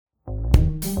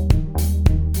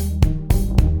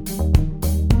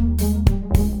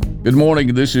Good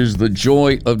morning. This is The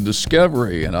Joy of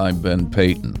Discovery, and I'm Ben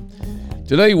Payton.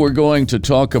 Today we're going to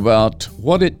talk about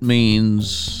what it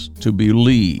means to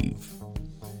believe.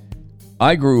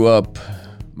 I grew up,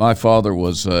 my father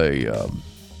was a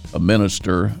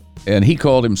minister, and he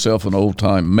called himself an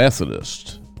old-time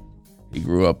Methodist. He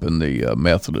grew up in the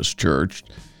Methodist church,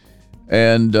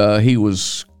 and he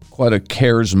was quite a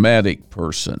charismatic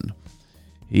person.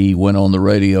 He went on the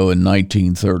radio in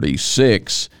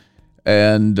 1936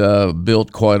 and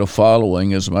built quite a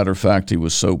following. As a matter of fact, he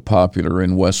was so popular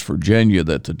in West Virginia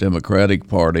that the Democratic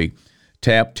Party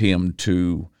tapped him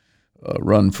to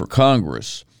run for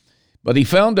Congress. But he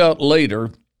found out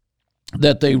later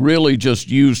that they really just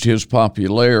used his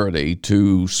popularity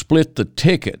to split the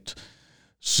ticket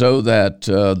so that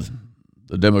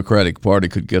the Democratic Party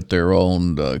could get their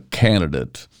own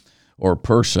candidate or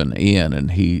person in, and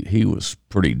he was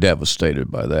pretty devastated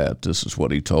by that. This is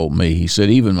what he told me. He said,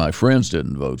 even my friends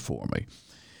didn't vote for me.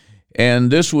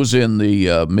 And this was in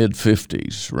the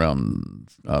mid-50s, around,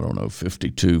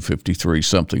 52, 53,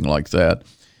 something like that.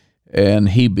 And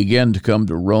he began to come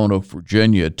to Roanoke,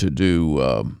 Virginia to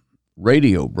do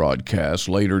radio broadcasts,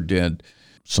 later did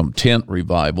some tent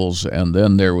revivals, and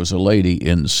then there was a lady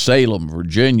in Salem,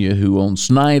 Virginia, who owned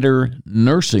Snyder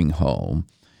Nursing Home,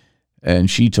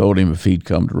 and she told him if he'd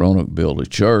come to Roanoke build a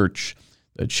church,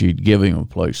 that she'd give him a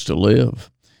place to live.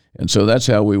 And so that's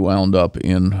how we wound up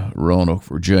in Roanoke,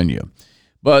 Virginia.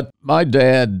 But my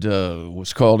dad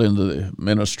was called into the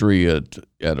ministry at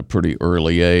a pretty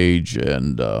early age,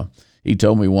 and he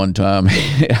told me one time,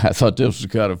 I thought this was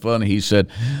kind of funny, he said,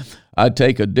 I'd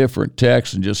take a different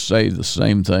text and just say the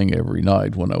same thing every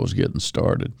night when I was getting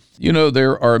started. You know,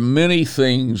 there are many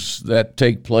things that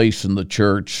take place in the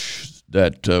church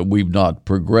that we've not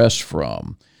progressed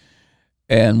from.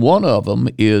 And one of them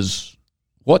is,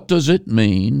 what does it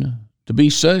mean to be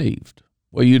saved?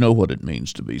 Well, you know what it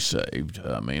means to be saved.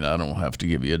 I mean, I don't have to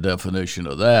give you a definition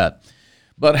of that.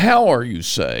 But how are you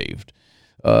saved?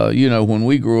 When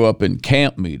we grew up in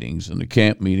camp meetings, and the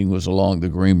camp meeting was along the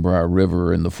Greenbrier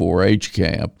River in the 4-H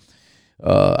camp,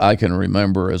 I can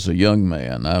remember as a young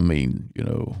man,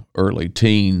 early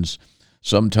teens,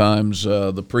 sometimes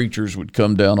the preachers would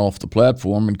come down off the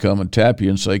platform and come and tap you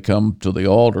and say, come to the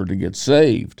altar to get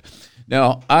saved.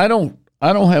 Now, I don't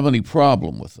have any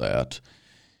problem with that,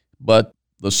 but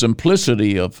the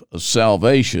simplicity of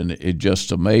salvation, it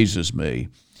just amazes me.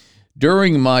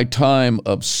 During my time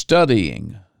of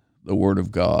studying the Word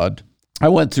of God, I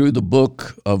went through the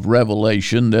book of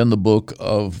Revelation, then the book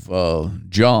of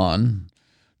John,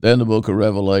 then the book of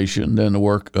Revelation, then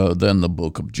the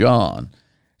book of John.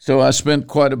 So I spent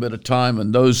quite a bit of time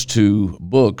in those two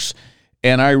books,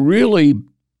 and I really,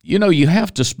 you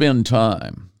have to spend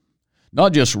time,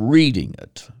 not just reading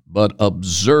it, but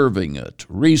observing it,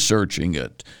 researching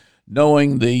it,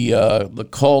 knowing the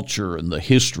culture and the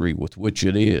history with which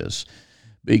it is,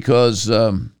 because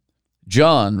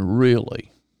John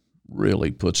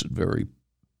really puts it very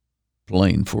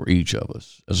plain for each of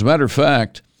us. As a matter of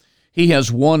fact, he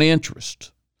has one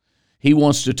interest. He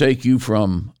wants to take you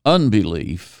from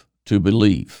unbelief to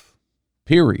belief,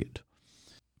 period.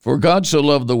 For God so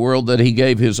loved the world that he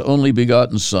gave his only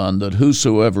begotten Son, that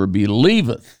whosoever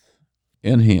believeth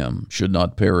in him should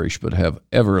not perish but have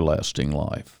everlasting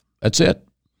life. That's it.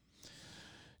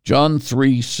 John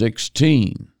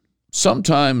 3:16.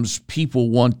 Sometimes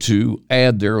people want to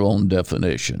add their own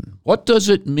definition. What does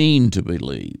it mean to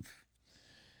believe?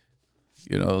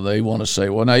 They want to say,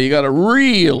 well, now you got to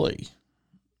really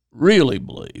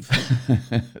believe.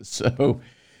 So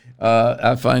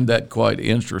I find that quite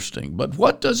interesting. But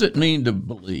what does it mean to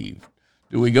believe?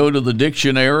 Do we go to the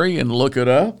dictionary and look it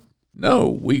up? No,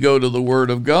 we go to the Word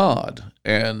of God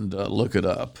and look it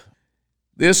up.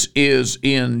 This is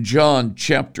in John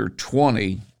chapter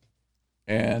 20,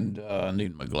 and I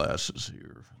need my glasses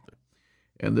here.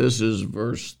 And this is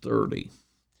verse 30.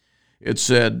 It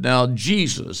said, Now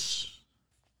Jesus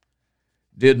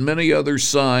did many other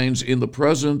signs in the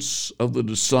presence of the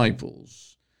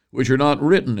disciples, which are not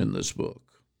written in this book.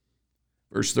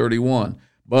 Verse 31,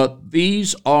 But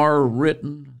these are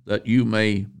written that you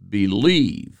may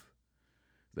believe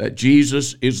that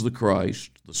Jesus is the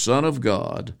Christ, the Son of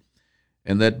God,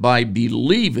 and that by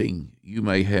believing you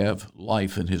may have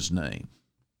life in his name.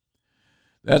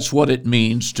 That's what it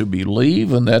means to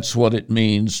believe, and that's what it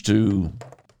means to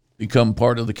become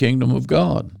part of the kingdom of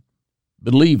God,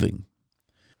 believing.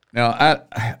 Now,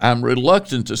 I'm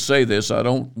reluctant to say this. I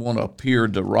don't want to appear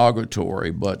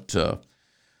derogatory, but a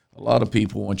lot of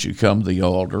people want you to come to the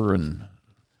altar and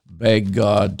beg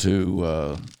God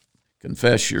to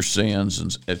confess your sins,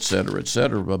 and et cetera, et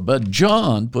cetera. But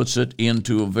John puts it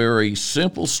into a very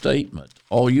simple statement.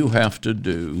 All you have to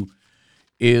do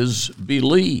is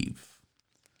believe.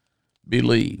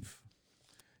 Believe.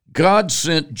 God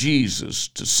sent Jesus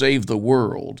to save the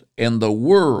world, and the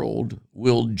world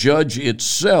will judge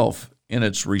itself in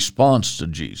its response to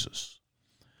Jesus.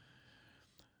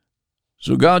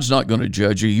 So God's not going to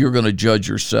judge you. You're going to judge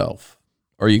yourself.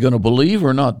 Are you going to believe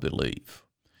or not believe?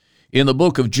 In the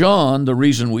book of John, the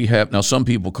reason we have, now some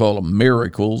people call them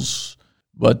miracles,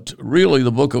 but really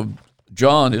the book of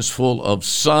John is full of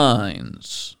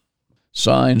signs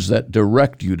that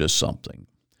direct you to something.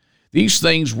 These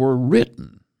things were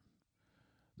written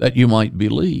that you might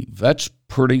believe. That's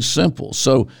pretty simple.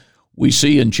 So we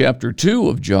see in chapter 2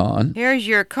 of John. Here's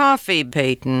your coffee,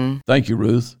 Peyton. Thank you,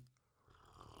 Ruth.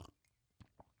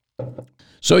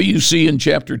 So you see in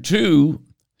chapter 2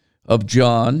 of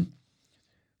John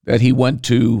that he went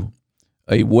to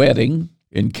a wedding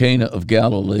in Cana of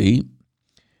Galilee,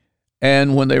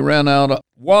 and when they ran out of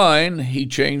wine, he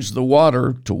changed the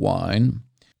water to wine,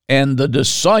 and the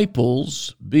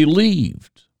disciples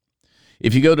believed.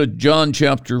 If you go to John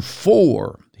chapter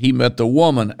 4, he met the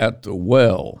woman at the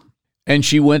well, and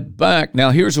she went back. Now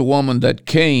here's a woman that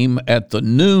came at the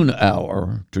noon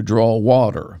hour to draw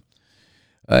water.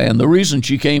 And the reason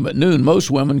she came at noon, most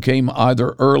women came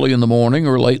either early in the morning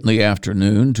or late in the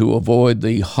afternoon to avoid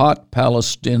the hot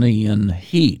Palestinian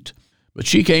heat. But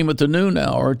she came at the noon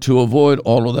hour to avoid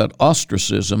all of that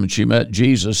ostracism. And she met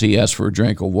Jesus. He asked for a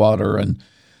drink of water, and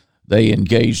they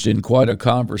engaged in quite a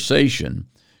conversation.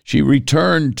 She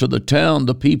returned to the town,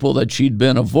 the people that she'd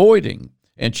been avoiding,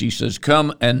 and she says,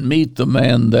 "Come and meet the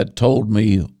man that told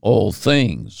me all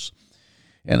things."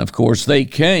 And of course they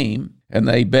came, and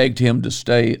they begged him to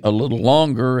stay a little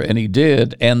longer, and he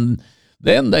did. And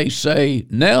then they say,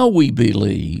 "Now we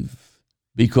believe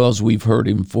because we've heard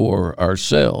him for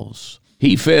ourselves."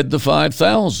 He fed the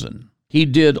 5,000. He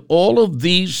did all of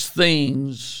these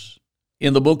things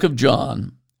in the book of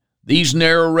John. These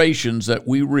narrations that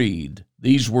we read,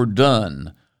 these were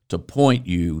done to point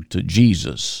you to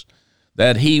Jesus,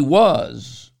 that he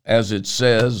was, as it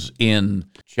says in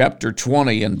chapter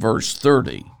 20 and verse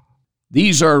 30,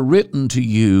 "These are written to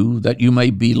you that you may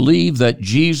believe that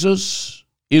Jesus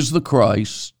is the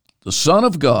Christ, the Son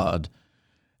of God,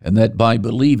 and that by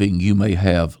believing you may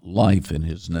have life in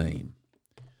his name."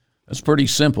 That's pretty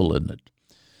simple, isn't it?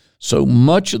 So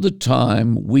much of the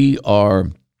time we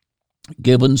are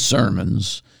given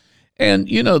sermons, and,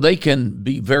 they can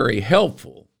be very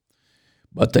helpful,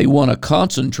 but they want to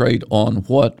concentrate on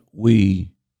what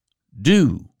we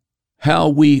do, how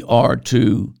we are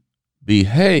to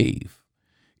behave.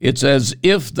 It's as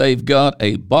if they've got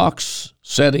a box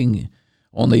setting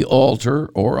on the altar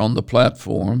or on the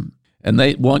platform, and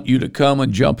they want you to come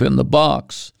and jump in the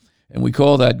box. And we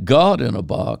call that God in a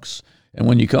box. And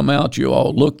when you come out, you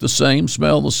all look the same,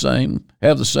 smell the same,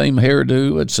 have the same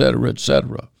hairdo, et cetera, et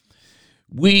cetera.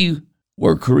 We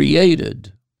were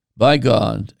created by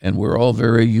God, and we're all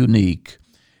very unique.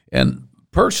 And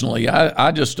personally,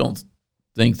 I just don't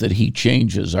think that he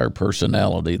changes our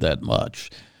personality that much.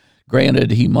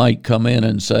 Granted, he might come in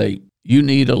and say, "You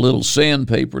need a little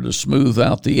sandpaper to smooth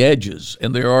out the edges,"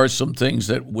 and there are some things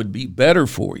that would be better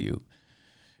for you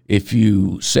if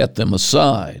you set them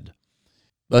aside.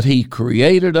 But he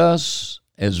created us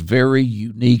as very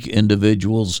unique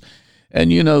individuals.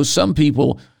 And, some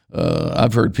people,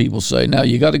 I've heard people say, now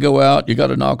you got to go out, you got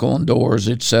to knock on doors,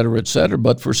 et cetera, et cetera.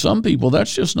 But for some people,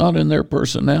 that's just not in their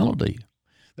personality.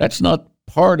 That's not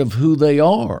part of who they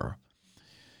are.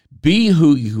 Be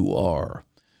who you are.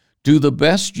 Do the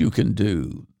best you can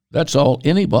do. That's all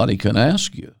anybody can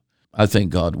ask you. I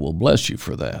think God will bless you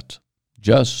for that.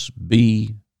 Just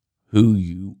be who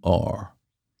you are.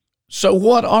 So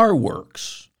what are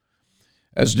works?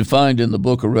 As defined in the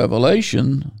book of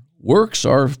Revelation, works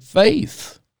are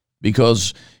faith.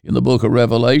 Because in the book of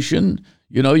Revelation,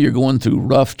 you're going through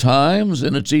rough times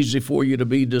and it's easy for you to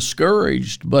be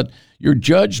discouraged, but you're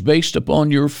judged based upon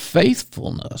your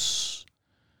faithfulness.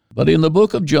 But in the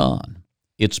book of John,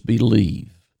 it's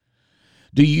believe.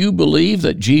 Do you believe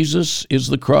that Jesus is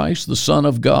the Christ, the Son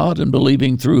of God, and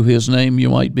believing through his name you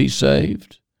might be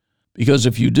saved? Because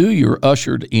if you do, you're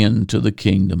ushered into the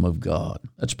kingdom of God.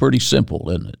 That's pretty simple,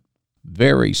 isn't it?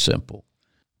 Very simple.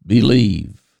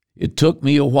 Believe. It took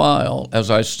me a while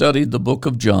as I studied the book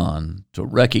of John to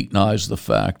recognize the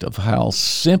fact of how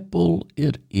simple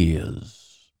it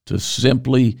is to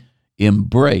simply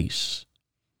embrace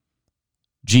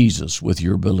Jesus with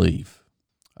your belief.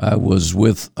 I was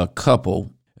with a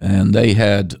couple, and they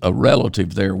had a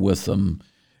relative there with them,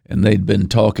 and they'd been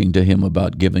talking to him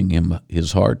about giving him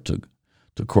his heart to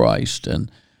to Christ.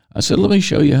 And I said, let me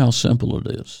show you how simple it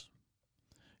is.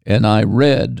 And I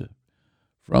read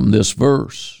from this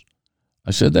verse.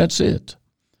 I said, that's it.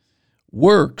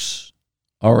 Works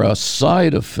are a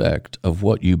side effect of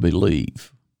what you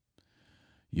believe.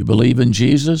 You believe in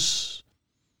Jesus,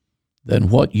 then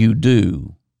what you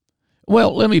do.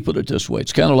 Well, let me put it this way.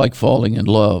 It's kind of like falling in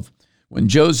love. When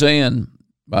Josanne,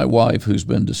 my wife, who's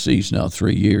been deceased now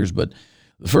 3 years, but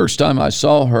the first time I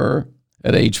saw her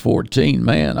at age 14,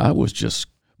 man, I was just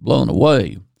blown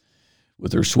away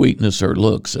with her sweetness, her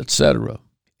looks, etc.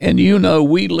 And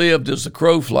we lived as the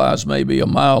crow flies maybe a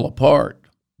mile apart,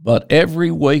 but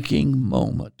every waking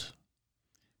moment,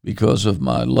 because of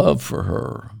my love for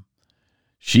her,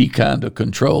 she kind of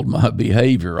controlled my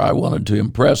behavior. I wanted to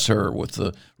impress her with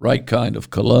the right kind of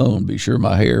cologne, be sure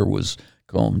my hair was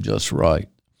combed just right,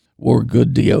 wore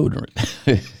good deodorant.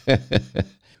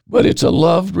 But it's a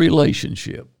loved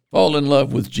relationship. Fall in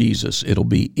love with Jesus. It'll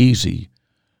be easy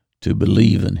to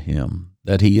believe in him,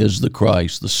 that he is the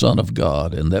Christ, the Son of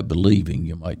God, and that believing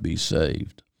you might be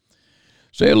saved.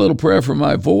 Say a little prayer for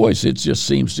my voice. It just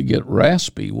seems to get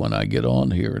raspy when I get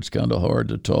on here. It's kind of hard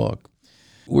to talk.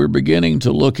 We're beginning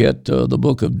to look at the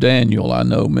book of Daniel. I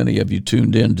know many of you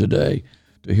tuned in today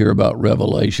to hear about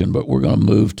Revelation, but we're going to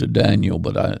move to Daniel,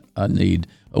 but I need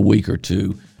a week or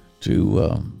two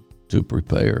to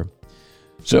prepare.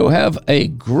 So have a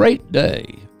great day.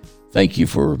 Thank you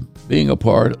for being a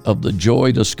part of the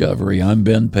Joy Discovery. I'm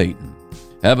Ben Payton.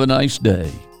 Have a nice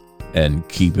day and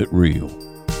keep it real.